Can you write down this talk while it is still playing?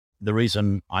the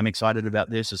reason I'm excited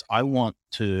about this is I want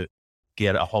to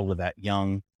get a hold of that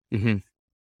young,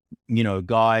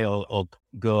 guy or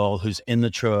girl who's in the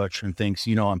church and thinks,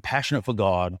 I'm passionate for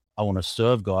God. I want to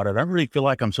serve God. I don't really feel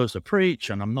like I'm supposed to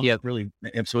preach, and I'm not really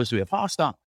I'm supposed to be a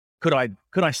pastor. Could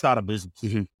I start a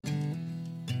business?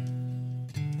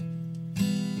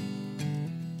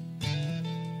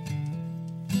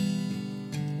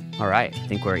 All right. I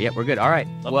think we're good. All right.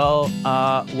 Well,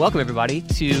 welcome everybody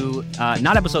to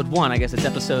not episode 1, I guess it's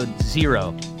episode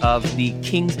 0 of the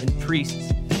Kings and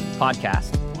Priests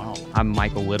podcast. Wow. I'm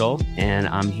Michael Whittle, and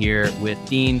I'm here with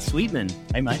Dean Sweetman.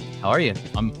 Hey, mate. How are you?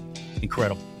 I'm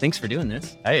incredible. Thanks for doing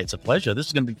this. Hey, it's a pleasure. This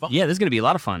is going to be fun. Yeah, this is going to be a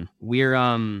lot of fun. We're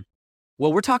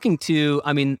talking to,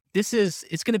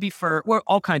 it's going to be for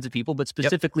all kinds of people, but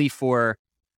specifically for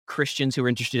Christians who are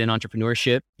interested in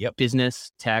entrepreneurship,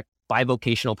 business, tech,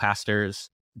 bivocational pastors.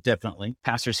 Definitely.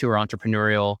 Pastors who are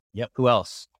entrepreneurial. Yep. Who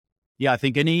else? Yeah, I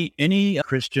think any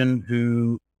Christian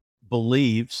who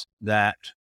believes that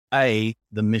the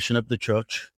mission of the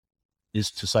church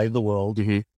is to save the world,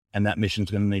 and that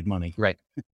mission's going to need money. Right.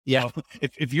 Yeah. So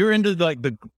if you're into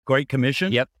the Great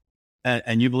Commission,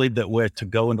 and you believe that we're to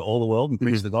go into all the world and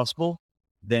preach the gospel,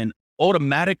 then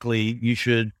automatically you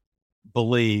should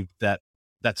believe that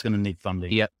that's going to need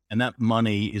funding. Yep. And that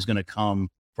money is going to come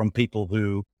from people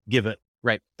who give it.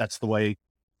 Right. That's the way.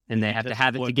 And they have to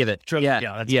have it to give it. True.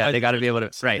 Yeah. They got to be able to.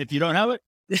 Right. If you don't have it,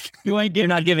 you're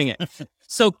not giving it.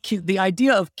 So the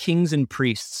idea of kings and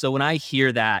priests. So when I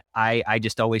hear that, I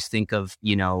just always think of,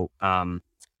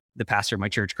 the pastor of my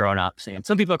church growing up saying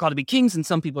some people are called to be kings and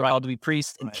some people are called to be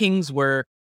priests. And kings were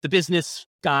the business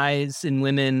guys and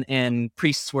women, and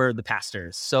priests were the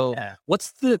pastors. So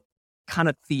what's the kind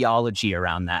of theology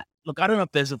around that? Look, I don't know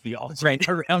if there's a theology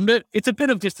around it. It's a bit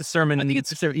of just a sermon.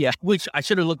 Which I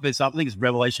should have looked this up. I think it's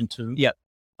Revelation 2. Yep.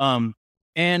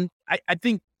 And I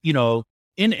think,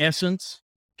 in essence,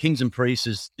 kings and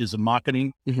priests is a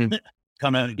marketing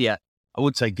kind of, I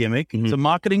would say gimmick. It's a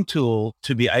marketing tool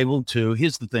to be able to,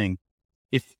 here's the thing.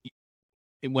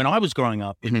 When I was growing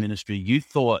up in ministry, you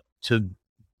thought to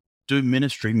do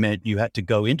ministry meant you had to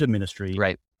go into ministry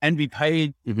and be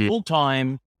paid full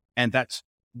time. And that's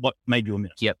what made you a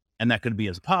minister. Yep. And that could be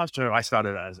as a pastor. I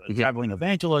started as a traveling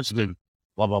evangelist and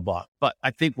blah, blah, blah. But I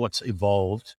think what's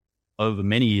evolved over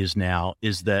many years now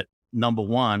is that, number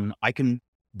one, I can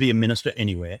be a minister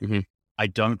anywhere. I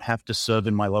don't have to serve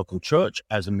in my local church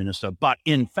as a minister. But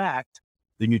in fact,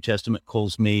 the New Testament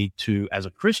calls me to, as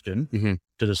a Christian,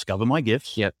 to discover my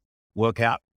gifts, work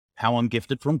out how I'm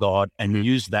gifted from God, and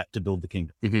use that to build the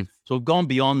kingdom. So I've gone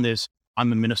beyond this.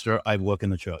 I'm a minister. I work in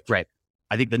the church. Right.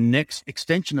 I think the next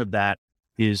extension of that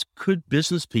is, could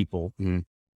business people,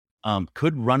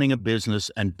 could running a business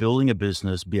and building a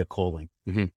business be a calling?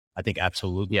 I think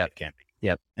absolutely it can be.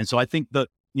 Yep. And so I think that,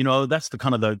 that's the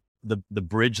kind of the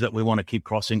bridge that we want to keep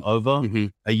crossing over.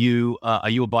 Are you a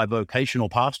bivocational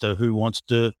pastor who wants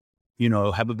to,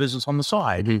 have a business on the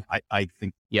side? I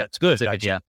think it's good.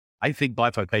 I think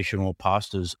bivocational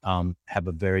pastors have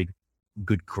a very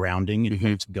good grounding in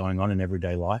what's going on in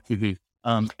everyday life.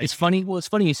 It's funny. Well, it's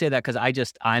funny you say that, because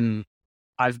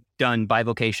I've done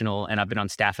bivocational and I've been on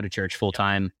staff at a church full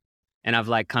time, and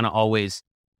I've kind of always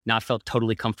not felt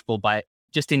totally comfortable by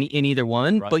just in either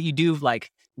one. Right. But you do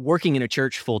working in a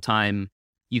church full time,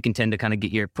 you can tend to kind of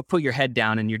get put your head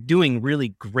down, and you're doing really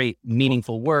great,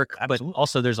 meaningful work. Absolutely. But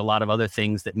also there's a lot of other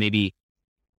things that maybe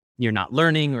you're not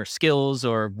learning, or skills,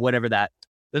 or whatever that.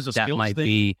 There's a that skills might thing.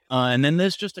 Be. And then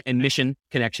there's just connection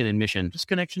and mission. Just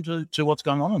connection to what's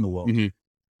going on in the world.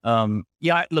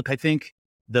 Look, I think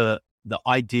the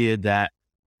idea that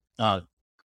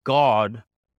God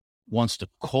wants to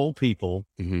call people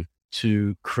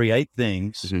to create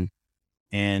things,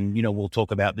 and, we'll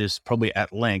talk about this probably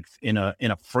at length, in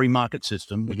a free market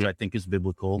system, which I think is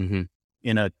biblical,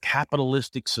 in a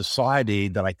capitalistic society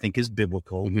that I think is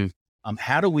biblical.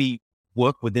 How do we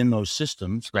work within those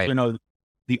systems? Right.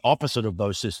 The opposite of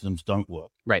those systems don't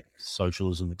work. Right.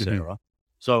 Socialism, et cetera.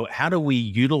 So how do we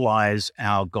utilize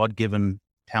our God-given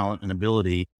talent and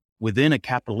ability within a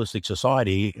capitalistic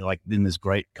society, like in this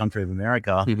great country of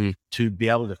America, to be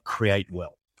able to create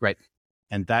wealth? Right.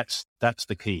 And that's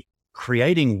the key.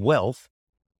 Creating wealth,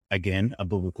 again, a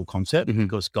biblical concept,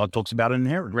 because God talks about an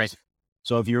inheritance. Right.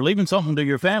 So if you're leaving something to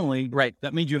your family,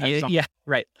 that means you have something. Yeah,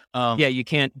 right. You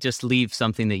can't just leave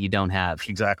something that you don't have.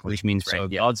 Exactly. Which means,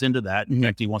 God's into that. In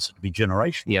fact, he wants it to be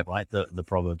generational, right? The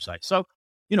Proverbs say. So,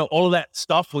 all of that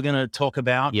stuff we're going to talk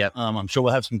about. I'm sure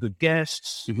we'll have some good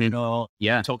guests,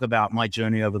 talk about my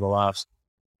journey over the last,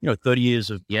 30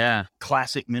 years of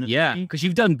classic ministry. Yeah, because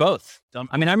you've done both.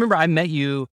 I remember I met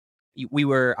you,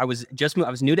 I was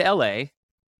new to LA.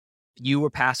 you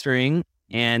were pastoring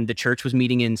and the church was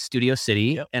meeting in Studio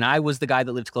City, and I was the guy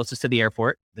that lived closest to the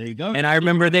airport. There you go. And I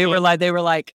remember they were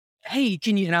like, hey,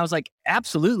 can you? And I was like,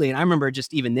 absolutely. And I remember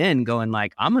just even then going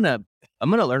like, I'm gonna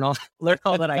learn all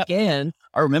that I can.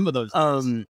 I remember those.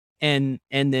 And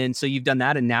then so you've done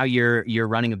that, and now you're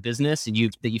running a business and you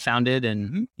founded,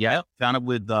 and founded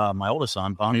with my oldest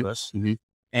son, Barnabas,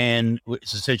 and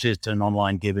it's essentially an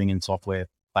online giving and software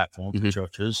platform for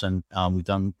churches, and we've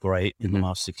done great in the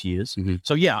last 6 years.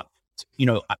 So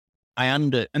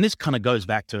and this kind of goes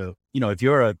back to, if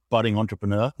you're a budding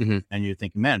entrepreneur and you're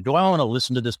thinking, man, do I want to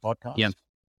listen to this podcast? Yeah.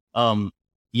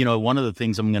 One of the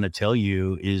things I'm going to tell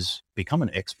you is become an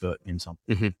expert in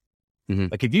something.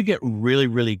 Like if you get really,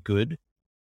 really good,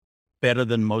 better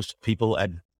than most people at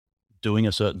doing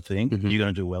a certain thing, you're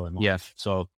going to do well in life. Yeah.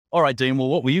 So, all right, Dean, well,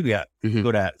 what were you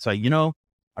good at? So,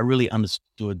 I really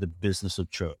understood the business of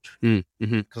church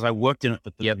because I worked in it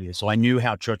for 30 years. So I knew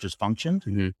how churches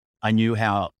functioned. I knew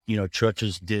how,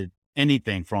 churches did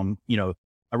anything from,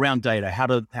 around data,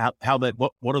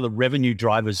 what are the revenue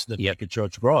drivers that make a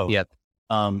church grow?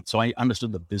 So I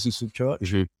understood the business of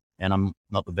church, and I'm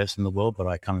not the best in the world, but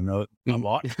I kind of know it a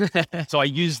lot. So I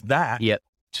used that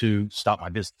to start my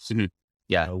business.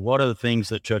 What are the things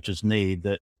that churches need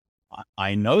that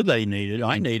I know they needed?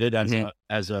 I needed as a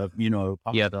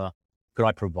pastor. Could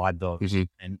I provide those?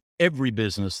 And every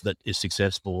business that is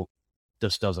successful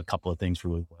just does a couple of things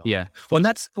really well. Yeah. Well, and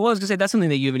I was gonna say, that's something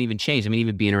that you haven't even changed. I mean,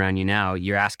 even being around you now,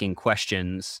 you're asking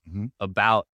questions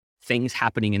about things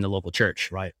happening in the local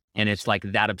church. Right. And it's like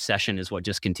that obsession is what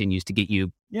just continues to get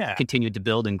you continued to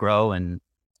build and grow. And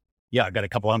I got a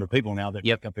couple hundred people now that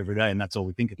wake up every day, and that's all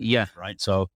we think about. Right.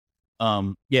 So,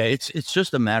 it's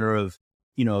just a matter of,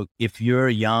 if you're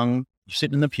you're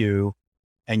sitting in the pew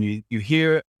and you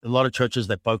hear a lot of churches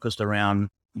that focused around,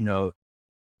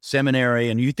 seminary,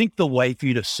 and you think the way for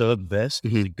you to serve best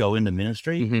is to go into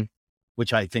ministry,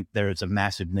 which I think there is a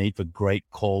massive need for great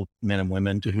called men and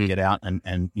women to get out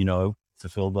and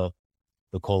fulfill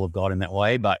the call of God in that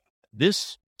way. But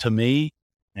this, to me,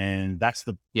 and that's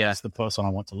the person I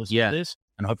want to listen to this,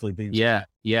 and hopefully be inspired.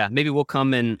 Maybe we'll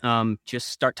come and just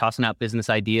start tossing out business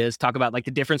ideas, talk about like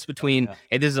the difference between,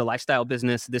 hey, this is a lifestyle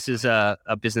business, this is a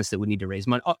business that would need to raise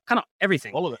money, kind of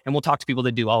everything, all of it. And we'll talk to people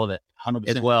that do all of it 100%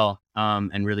 as well,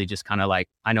 and really just kind of like,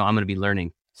 I know I'm going to be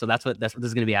learning, so that's what this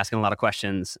is going to be, asking a lot of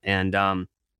questions. And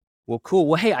well, cool.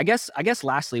 Well, hey, I guess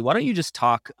lastly, why don't you just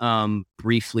talk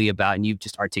briefly about, and you've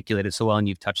just articulated so well and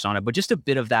you've touched on it, but just a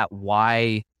bit of that,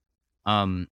 why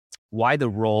the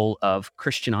role of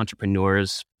Christian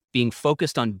entrepreneurs being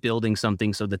focused on building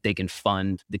something so that they can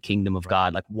fund the kingdom of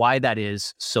God, like why that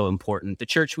is so important. The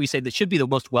church, we say, that should be the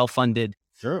most well-funded,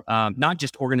 not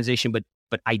just organization, but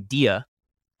idea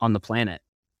on the planet,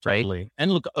 right? Totally.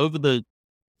 And look, over the,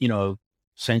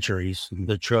 centuries,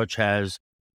 the church has,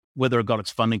 whether it got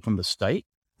its funding from the state,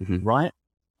 right?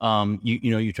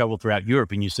 You travel throughout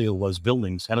Europe and you see all those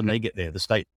buildings. How did they get there? The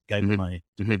state gave them money.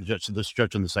 The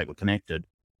church and the state were connected,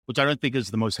 which I don't think is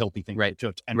the most healthy thing for the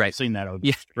church. And we've seen that over.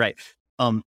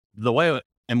 The way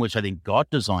in which I think God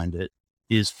designed it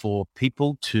is for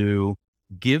people to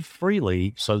give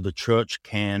freely so the church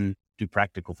can do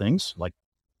practical things like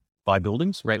buy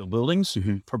buildings, build buildings,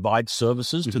 provide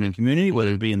services to the community,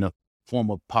 whether it be in the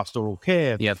form of pastoral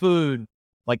care, food,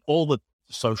 like all the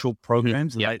social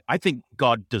programs that I think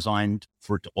God designed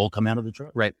for it to all come out of the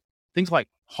church. Right. Things like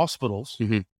hospitals,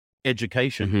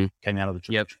 education came out of the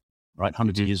church, right?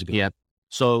 Hundreds of years ago.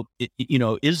 So,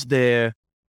 is there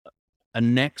a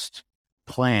next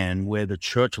plan where the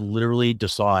church literally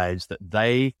decides that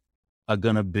they are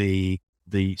going to be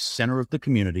the center of the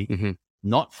community,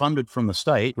 not funded from the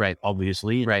state,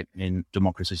 obviously, in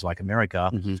democracies like America,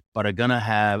 but are going to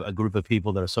have a group of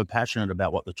people that are so passionate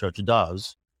about what the church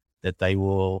does that they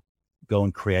will go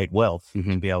and create wealth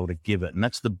and be able to give it. And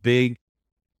that's the big,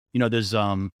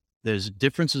 there's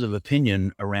differences of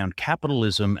opinion around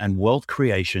capitalism and wealth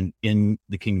creation in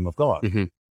the kingdom of God.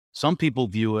 Some people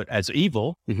view it as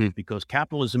evil because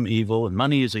capitalism is evil and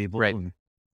money is evil. And,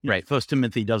 First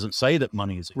Timothy doesn't say that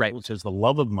money is evil. It says the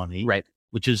love of money,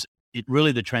 which is it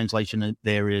really the translation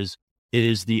there is, it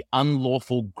is the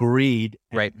unlawful greed,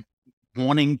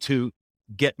 wanting to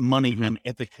get money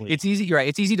unethically. It's easy,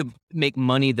 It's easy to make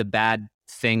money the bad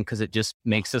thing because it just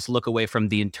makes us look away from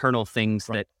the internal things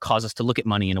that cause us to look at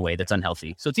money in a way that's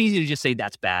unhealthy. So it's easy to just say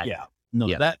that's bad.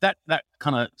 That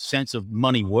kind of sense of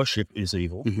money worship is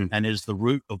evil and is the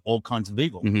root of all kinds of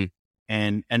evil.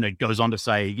 And it goes on to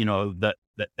say,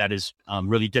 that is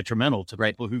really detrimental to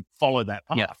people who follow that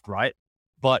path, right?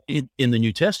 But in the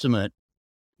New Testament,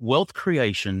 wealth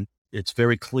creation, it's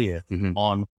very clear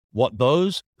on what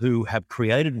those who have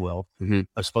created wealth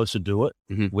are supposed to do it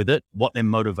with it, what their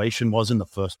motivation was in the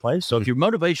first place. So if your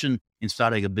motivation in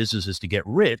starting a business is to get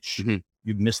rich,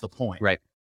 you've missed the point. Right.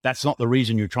 That's not the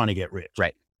reason you're trying to get rich.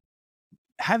 Right.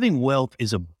 Having wealth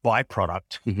is a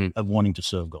byproduct of wanting to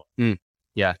serve God.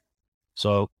 Yeah.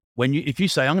 So if you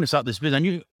say, I'm going to start this business, and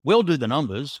you will do the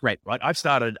numbers, right? I've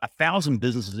started 1,000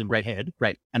 businesses in my head,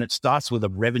 and it starts with a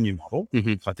revenue model.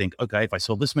 So I think, okay, if I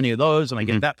sell this many of those and I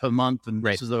get that per month, and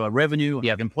this is the revenue, and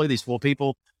I can employ these 4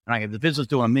 people, and I have the business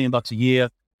doing $1 million a year,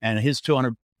 and here's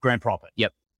 200 grand profit.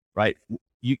 Yep. Right.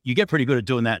 You get pretty good at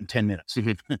doing that in 10 minutes.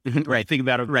 Right. Think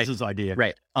about a business idea.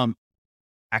 Right.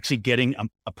 Actually getting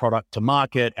a product to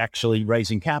market, actually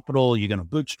raising capital, you're going to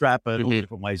bootstrap it, all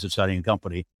different ways of starting a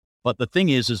company. But the thing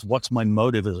is what's my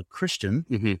motive as a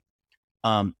Christian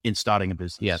in starting a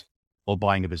business or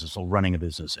buying a business or running a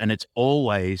business? And it's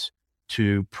always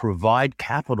to provide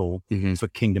capital for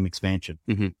kingdom expansion.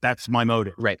 That's my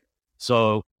motive. Right.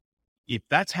 So if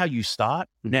that's how you start,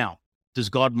 now, does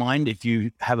God mind if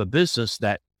you have a business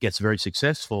that gets very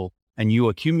successful and you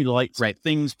accumulate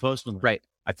things personally? Right.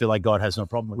 I feel like God has no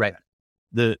problem with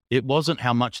that. It wasn't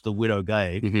how much the widow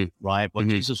gave, right? What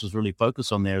Jesus was really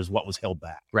focused on there is what was held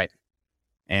back. Right.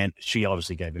 And she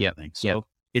obviously gave everything. So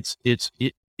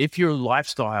if your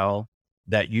lifestyle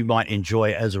that you might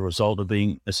enjoy as a result of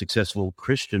being a successful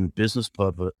Christian business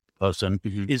person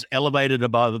is elevated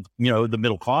above, the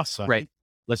middle class side. Right.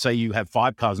 Let's say you have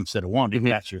 5 cars instead of 1, if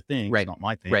that's your thing, it's not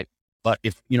my thing. Right. But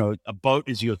if, a boat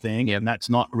is your thing and that's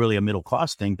not really a middle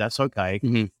class thing, that's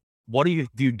okay. What have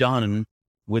you done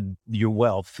with your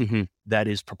wealth that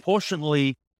is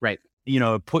proportionally,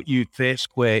 put you fair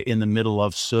square in the middle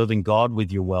of serving God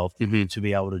with your wealth to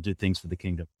be able to do things for the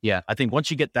kingdom? Yeah. I think once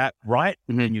you get that right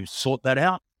and you sort that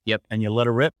out and you let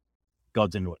it rip,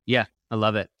 God's into it. Yeah. I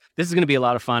love it. This is going to be a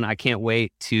lot of fun. I can't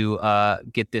wait to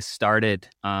get this started.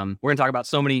 We're going to talk about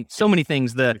so many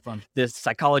things, the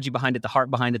psychology behind it, the heart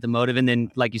behind it, the motive, and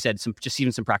then, like you said,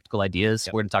 even some practical ideas.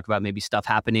 We're going to talk about maybe stuff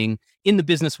happening in the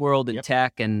business world and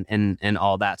tech and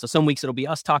all that. So some weeks it'll be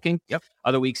us talking.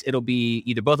 Other weeks it'll be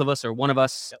either both of us or one of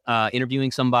us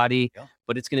interviewing somebody,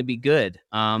 but it's going to be good.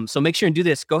 So make sure and do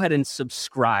this. Go ahead and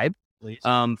subscribe. Please.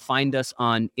 Find us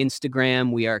on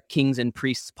Instagram. We are Kings and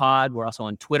Priests Pod. We're also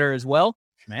on Twitter as well.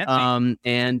 And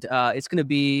it's going to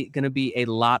be a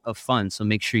lot of fun. So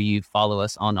make sure you follow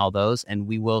us on all those, and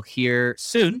we will here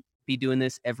soon be doing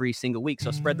this every single week.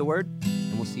 So spread the word,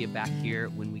 and we'll see you back here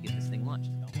when we get this thing launched.